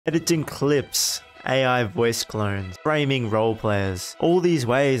editing clips, AI voice clones, framing role players. All these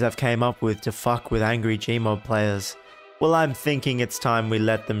ways I've came up with to fuck with angry Gmod players. Well, I'm thinking it's time we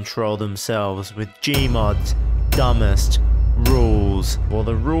let them troll themselves with Gmod's dumbest rules. Well,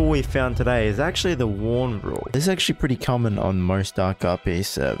 the rule we found today is actually the warn rule. This is actually pretty common on most Dark RP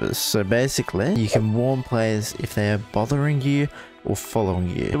servers. So basically, you can warn players if they are bothering you or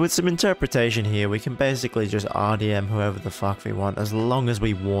following you. With some interpretation here, we can basically just RDM whoever the fuck we want as long as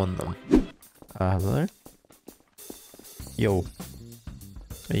we warn them. Hello? Yo.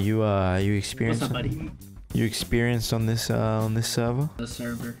 Are you experienced? What's up, buddy? You experienced on this server? The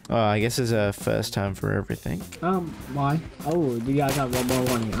server. Oh, I guess it's a first time for everything. Why? Oh, you guys got one more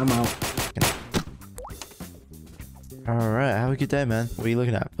warning. I'm out. Alright, have a good day, man. What are you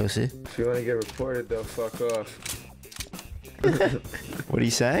looking at, pussy? If you want to get reported, though, fuck off. What are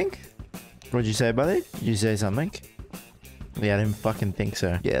you saying? What'd you say, buddy? Did you say something? Yeah, I didn't fucking think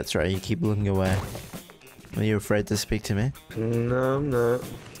so. Yeah, that's right. You keep looking away. Are you afraid to speak to me? No, I'm not.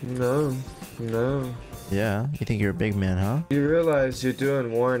 No. Yeah, you think you're a big man, huh? You realize you're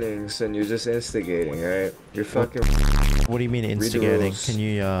doing warnings and you're just instigating, right? You're fucking... What do you mean instigating? Can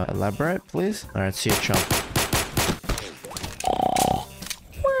you elaborate, please? Alright, see you, chump.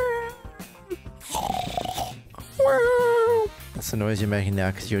 That's the noise you're making now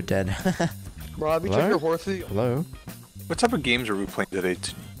because you're dead. Rob, you check your horsey. Hello? What type of games are we playing today?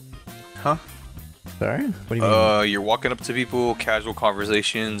 Huh? Sorry? What do you mean? You're walking up to people, casual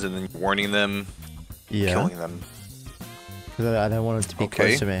conversations, and then warning them, killing them. Because I don't want it to be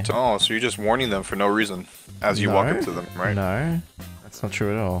close to me. Oh, so you're just warning them for no reason as you walk up to them, right? No, that's not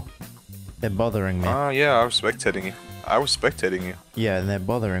true at all. They're bothering me. Oh, yeah, I was spectating you. Yeah, and they're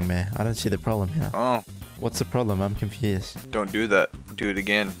bothering me. I don't see the problem here. Oh. What's the problem? I'm confused. Don't do that. Do it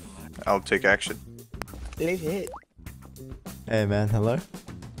again. I'll take action. Leave it. Hey, man. Hello?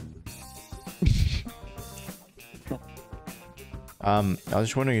 I was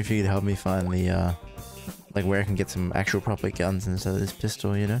just wondering if you could help me find the, like where I can get some actual proper guns instead of this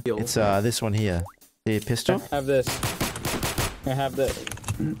pistol, you know? It's, this one here. The pistol? I have this. I have this.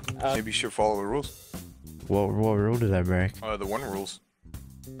 Maybe you should follow the rules. What rule did I break? The one rules.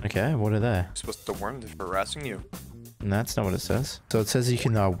 Okay, what are they? You're supposed to warn them for harassing you. No, that's not what it says. So it says you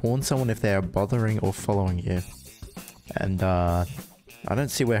can warn someone if they are bothering or following you. And, I don't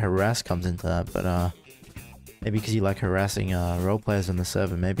see where harass comes into that, but, maybe because you like harassing role players on the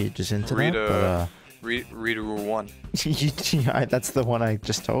server, maybe it just into that. But read rule 1. That's the one I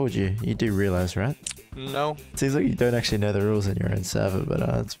just told you. You do realize, right? No. It seems like you don't actually know the rules in your own server, but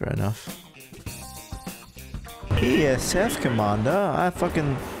that's fair enough. TSF, Commander.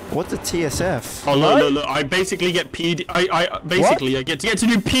 What's a TSF? Oh look! I basically get PD. I get to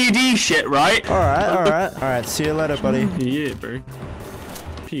do PD shit, right? All right. See you later, buddy. Yeah, bro.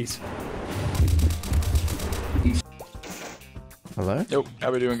 Peace. Hello? Yo,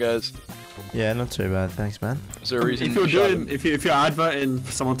 how we doing, guys? Yeah, not too bad, thanks, man. Is there a reason if you're adverting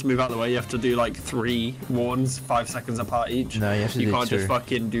for someone to move out of the way, you have to do like 3 warns, 5 seconds apart each. No, you have to do 2. You can't just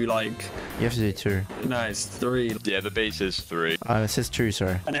fucking do like... You have to do 2. No, it's 3. Yeah, the base is 3. It says 2,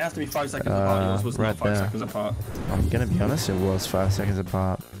 sorry. And it has to be 5 seconds apart. Yours was right not 5 there. seconds apart. I'm gonna be honest, it was 5 seconds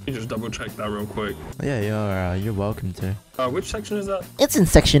apart. You just double check that real quick. Yeah, you're welcome to. Which section is that? It's in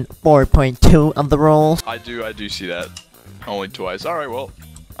section 4.2 of the rules. I do see that. Only twice. Alright, well,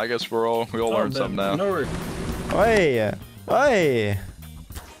 I guess we all learned something now. No worries. Hey!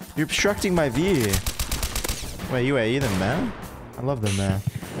 You're obstructing my view. Wait, you the man? I love the man.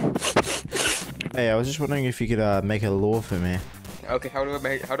 Hey, I was just wondering if you could make a law for me. Okay, how do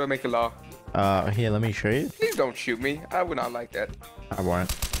I make a law? Here, let me show you. Please don't shoot me. I would not like that. I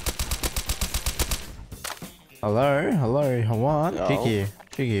won't. Hello, Hawan.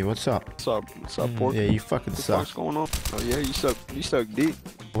 Kiki, what's up? What's up, Pork? Yeah, you fucking suck. What's going on? Oh yeah, you suck deep.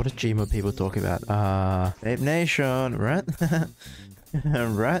 What do Gmod people talk about? Vape Nation, right?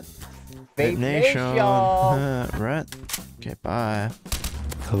 Right? Vape Nation, right? Okay, bye.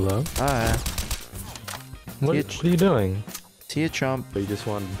 Hello? Bye. What are you doing? See you, chump. You just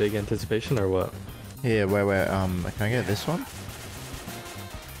want big anticipation or what? Here, wait, can I get this one?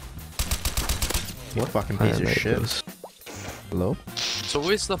 You fucking piece of shit. This. Hello? So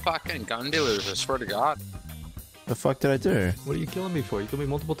where's the fucking gun dealers? I swear to God. The fuck did I do? What are you killing me for? You killed me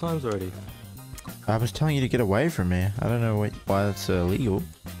multiple times already. I was telling you to get away from me. I don't know why that's illegal.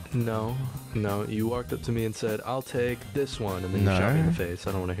 No, you walked up to me and said, I'll take this one, and then you shot me in the face.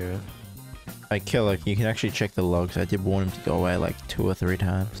 I don't want to hear it. Hey, Killer, you can actually check the logs. I did warn him to go away like 2 or 3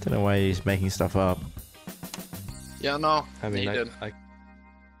 times. Don't know why he's making stuff up. Yeah, no. I mean, I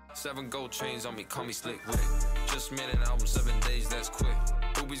 7 gold chains on me, call me slick with it. Just made an album, 7 days, that's quick.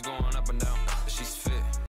 movies going up and down.